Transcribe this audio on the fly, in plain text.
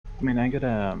I mean, I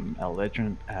got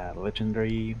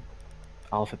legendary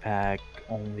alpha pack,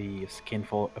 only skin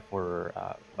for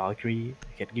Valkyrie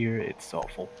headgear. It's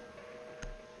awful.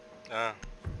 Ah.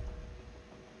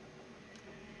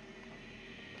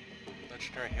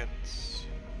 Legendary hits.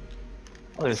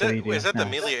 Oh, there's a video. Is that the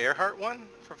Nice. Amelia Earhart one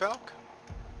for Valk?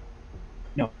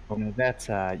 No, no, that's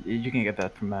you can get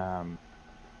that from a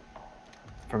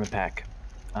pack.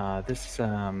 This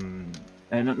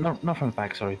not from a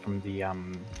pack. Sorry, from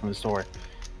the store.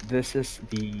 This is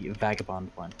the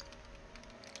Vagabond one.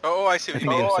 Oh, I see what you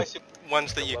think mean. there's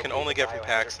Ones that you can only get from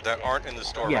packs that aren't in the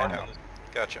store right now.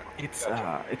 Gotcha. It's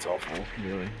awful,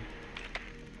 really.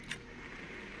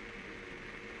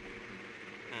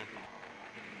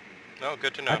 No,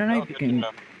 good to know. I don't know if you can.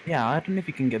 Yeah, I don't know if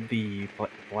you can get the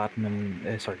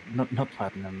platinum. Sorry, not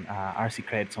platinum. RC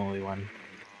credits only one.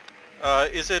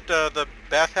 Is it the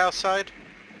bathhouse side?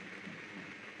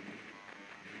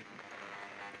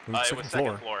 It was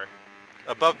second floor.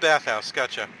 Above bathhouse,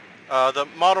 gotcha. The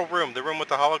model room, the room with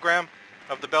the hologram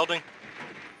of the building.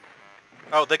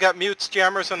 Oh, they got mutes,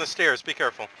 jammers on the stairs. Be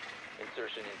careful.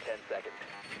 Insertion in 10 seconds.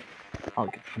 I'll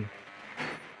get them.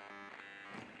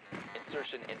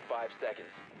 Insertion in 5 seconds.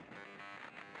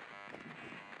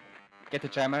 Get the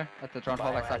jammer at the drone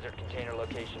hall like that. Biohazard container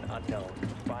location unknown.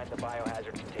 Find the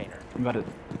biohazard container. Got it.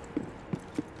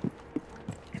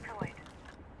 Deployed.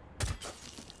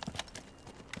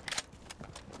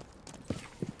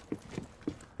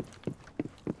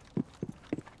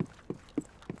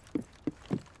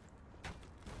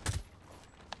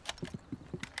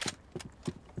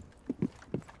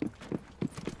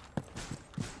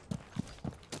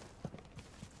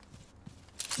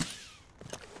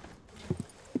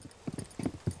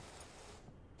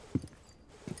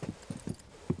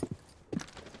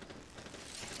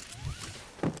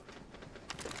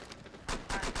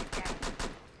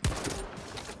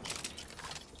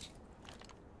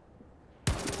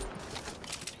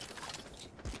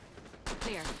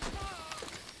 Clear.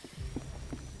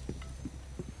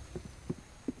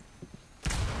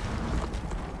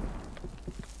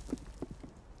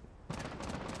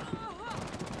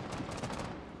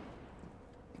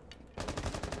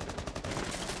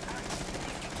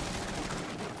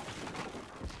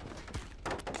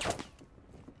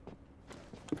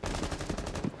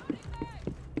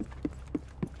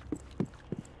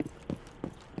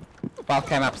 Valve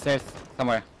came upstairs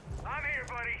somewhere. I'm here,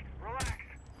 buddy. Relax.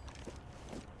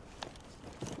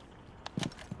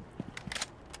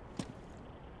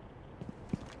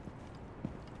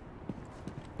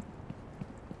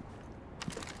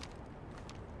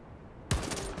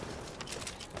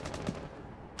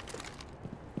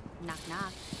 Knock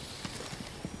knock.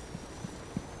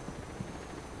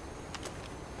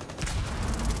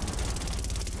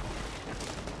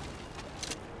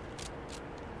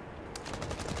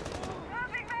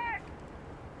 Moving back.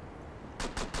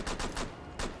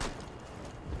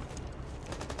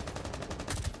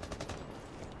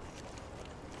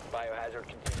 Biohazard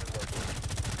container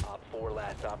located. Op 4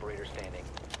 last operator standing.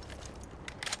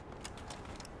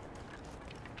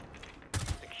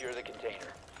 Secure the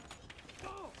container.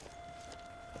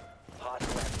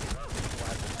 Hostile activity.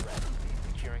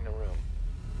 Securing the room.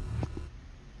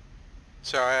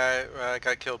 Sorry, I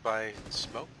got killed by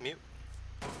smoke. Mute.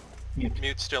 Mute.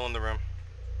 Mute's still in the room.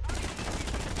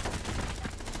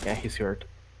 Yeah, he's hurt.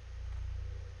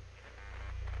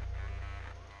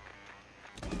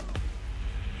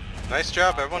 Nice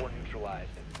job, Op everyone. 4 neutralized.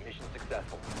 Mission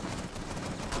successful.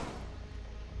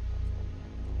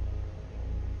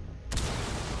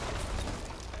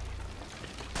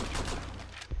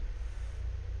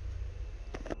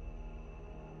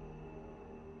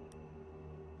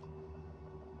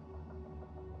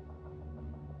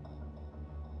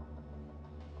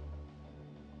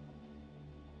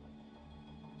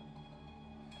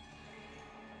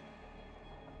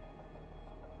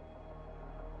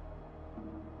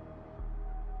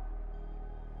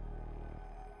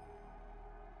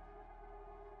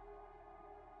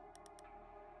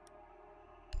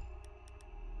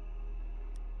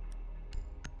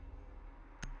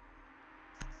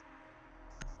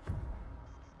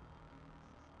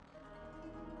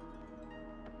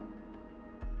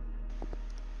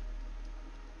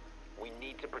 We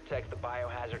need to protect the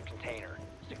biohazard container.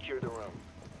 Secure the room.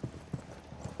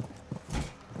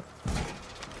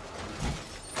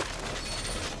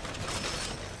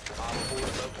 Op 4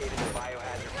 located the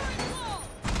biohazard container.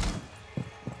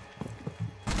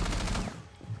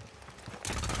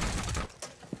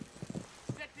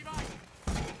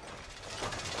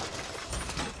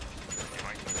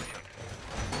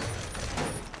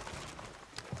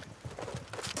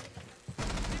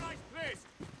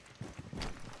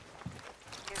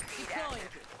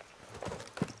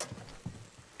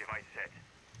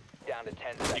 down to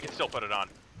 10 seconds. You can still put it on.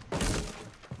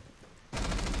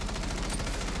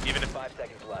 Even if 5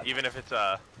 seconds left. even if it's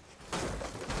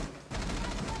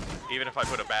even if I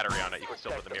put a battery on it, you can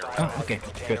still put the mirror on. Oh, okay,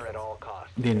 Container good. at all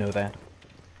costs. Didn't know that.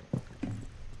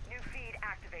 New feed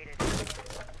activated.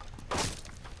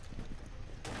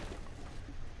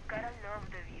 Gotta love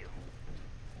the view.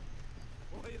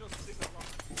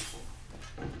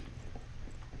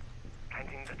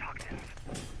 Planting the toxins.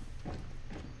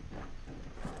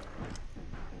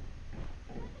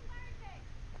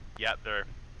 Yeah, they're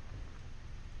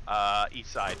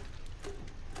east side.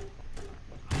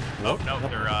 Nope. No,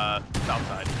 they're south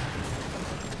side.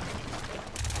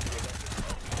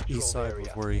 East side was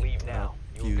where he Leave now.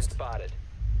 You have been fused. spotted.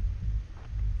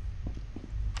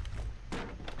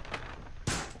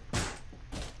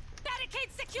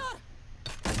 Barricade secure!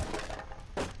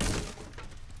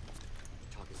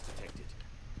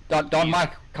 Don't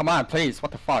Mike, come on, please.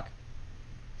 What the fuck?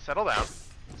 Settle down.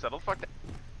 Settle the fuck down.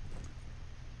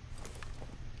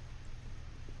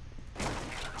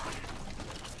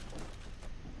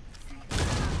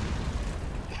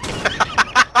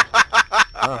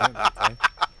 Alright, okay.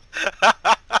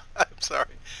 I'm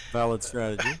sorry. Valid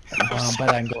strategy.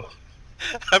 Bad angle.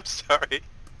 I'm sorry.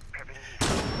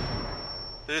 Did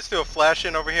I just do a flash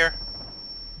in over here?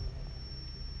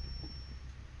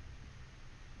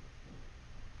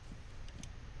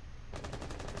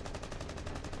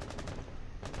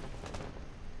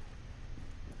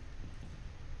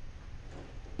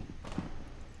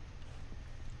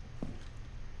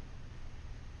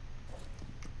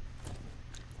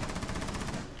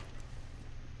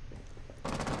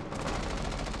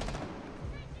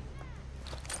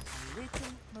 Little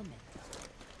momentum.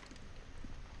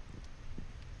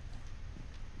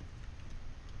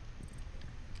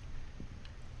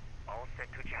 All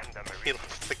set to gendarmerie. He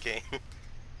left the game.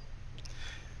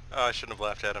 Oh, I shouldn't have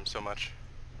laughed at him so much.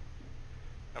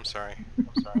 I'm sorry.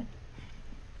 I'm sorry.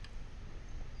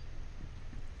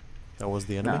 That was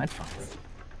the enemy. Nah, it's fine. He's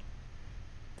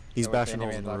That was the bashing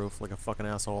holes enemy in the unlocked. roof like a fucking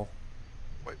asshole.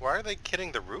 Wait, why are they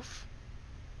hitting the roof?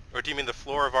 Or do you mean the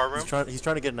floor of our room? He's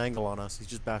trying to get an angle on us. He's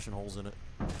just bashing holes in it.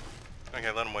 Okay,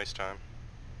 let him waste time.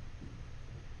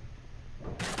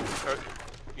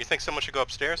 You think someone should go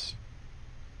upstairs?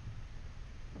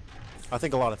 I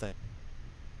think a lot of things.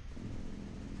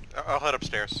 I'll head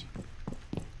upstairs.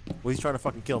 Well, he's trying to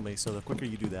fucking kill me, so the quicker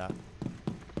you do that.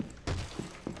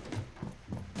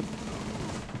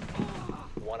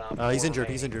 He's injured.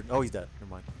 He's injured. Oh, he's dead.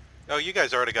 Never mind. Oh, you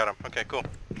guys already got him. Okay, cool.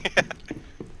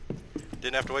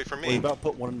 Didn't have to wait for Well, he me. about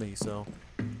put one in me, so.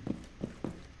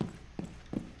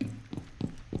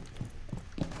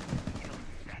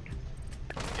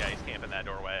 Yeah, he's camping that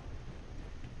doorway.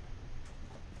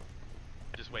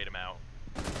 Just wait him out.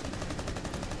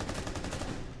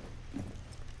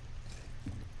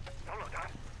 Solo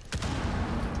done.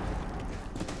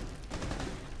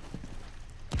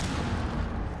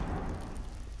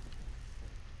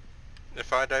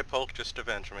 If I die, Polk, just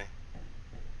avenge me.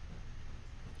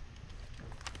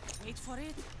 Wait for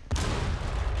it.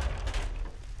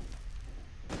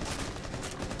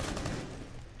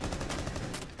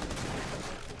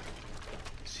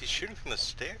 Is he shooting from the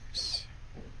stairs?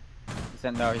 He's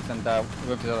in the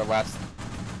roof to the west.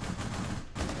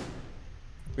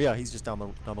 But yeah, he's just down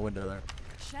the window there.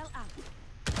 Shell out.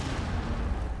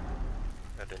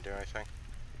 That didn't do anything.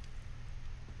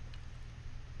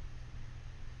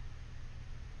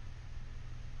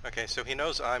 Okay, so he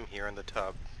knows I'm here in the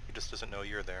tub. He just doesn't know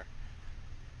you're there.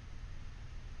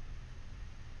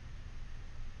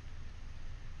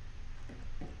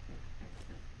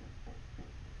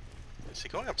 Is he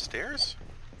going upstairs?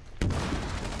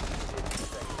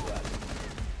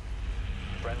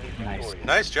 Nice.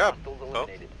 Nice job, Hostiles Poke.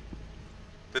 eliminated.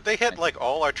 Did they hit like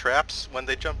all our traps when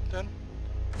they jumped in?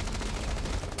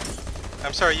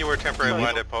 I'm sorry you were temporarily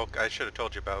blinded, Poke. I should have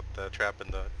told you about the trap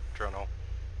in the drone hole.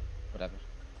 Whatever.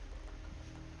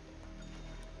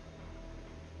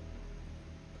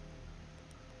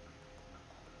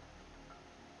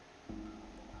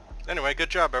 Anyway, good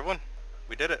job, everyone.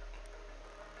 We did it.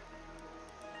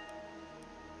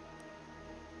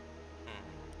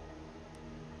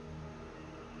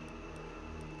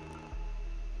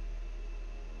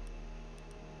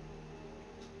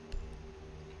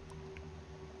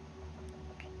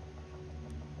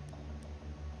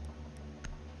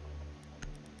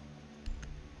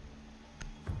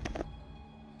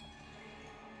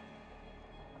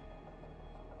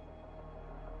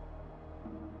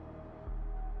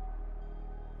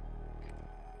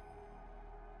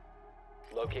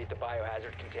 Locate the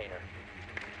biohazard container.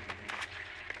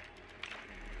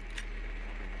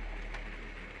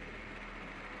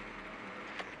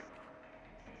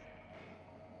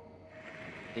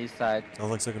 East side.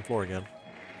 Sounds like second floor again.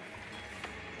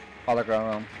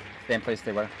 Hologram room. Same place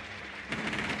they were.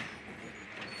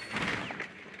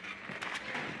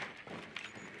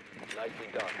 Nicely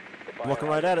done. The I'm looking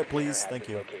right at it, biohazard please. container has Thank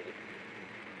been you. located.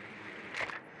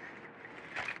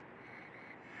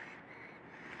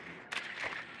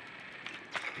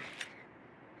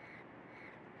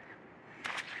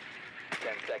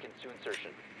 Seconds to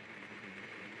insertion.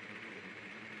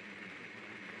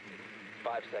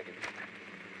 5 seconds.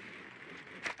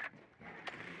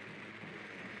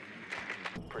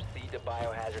 Proceed to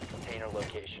biohazard container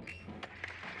location.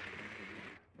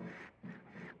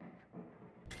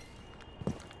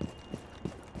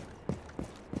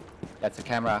 That's a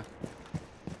camera.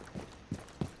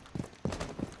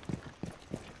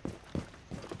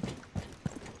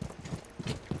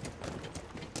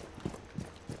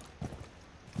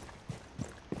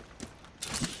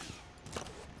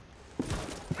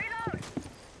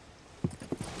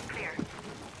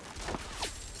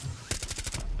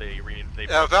 They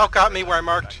Val got me where I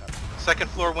marked. Second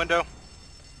floor window.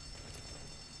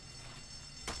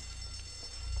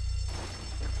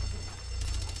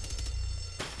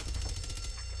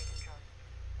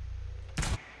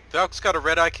 Valk's got a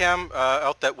red eye cam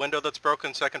out that window that's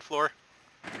broken, second floor.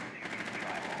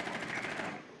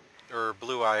 Or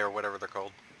blue eye, or whatever they're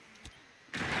called.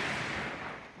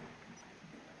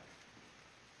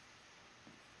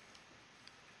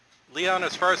 Leon,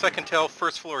 as far as I can tell,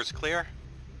 first floor is clear.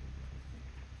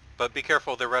 But be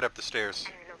careful, they're right up the stairs.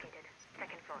 Enemy located.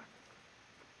 Second floor.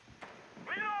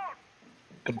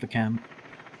 Go to the cam.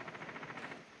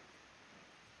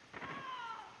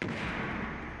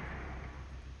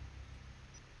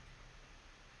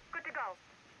 Good to go.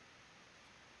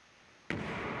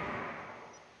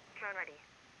 Drone ready.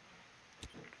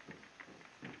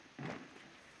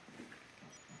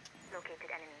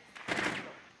 Located enemy.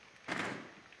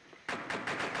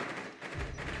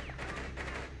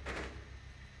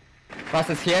 Frost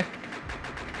is here.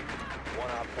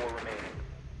 1 op 4 remaining.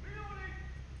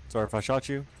 Sorry if I shot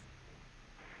you.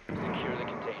 Secure the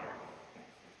container.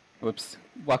 Oops.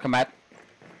 Welcome, Matt.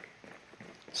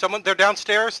 Someone, they're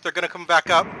downstairs, they're gonna come back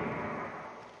up.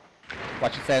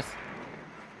 Watch it says.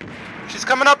 She's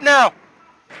coming up now!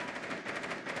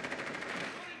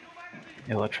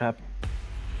 Yellow trap.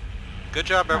 Good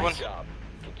job, everyone. Nice job.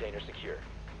 Container secure.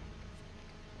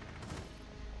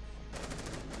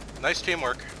 Nice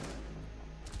teamwork.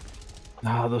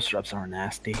 Ah, those traps are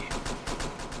nasty.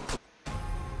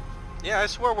 Yeah, I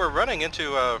swear we're running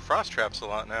into frost traps a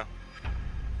lot now.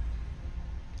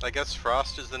 I guess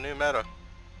frost is the new meta.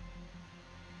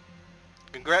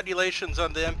 Congratulations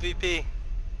on the MVP.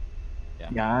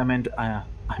 Yeah, I'm in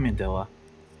Dilla.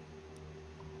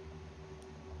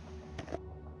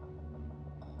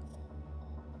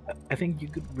 I think you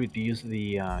could reduce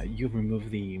the you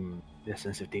remove the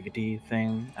sensitivity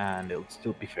thing, and it'll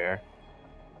still be fair.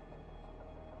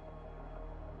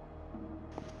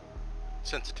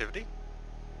 Sensitivity?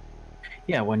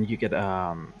 Yeah, when you get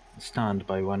stunned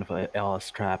by one of the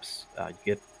LS traps, you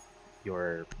get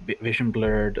your vision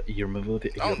blurred, your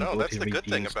mobility, Oh your no, that's mobility the good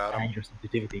thing reduced, about 'em. and your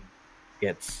sensitivity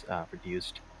gets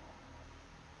reduced.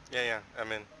 Yeah, I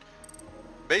mean,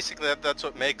 basically that's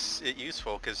what makes it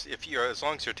useful, because if you're, as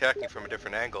long as you're attacking from a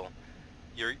different angle,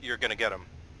 you're gonna get them.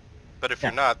 But if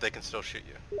you're not, they can still shoot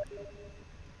you.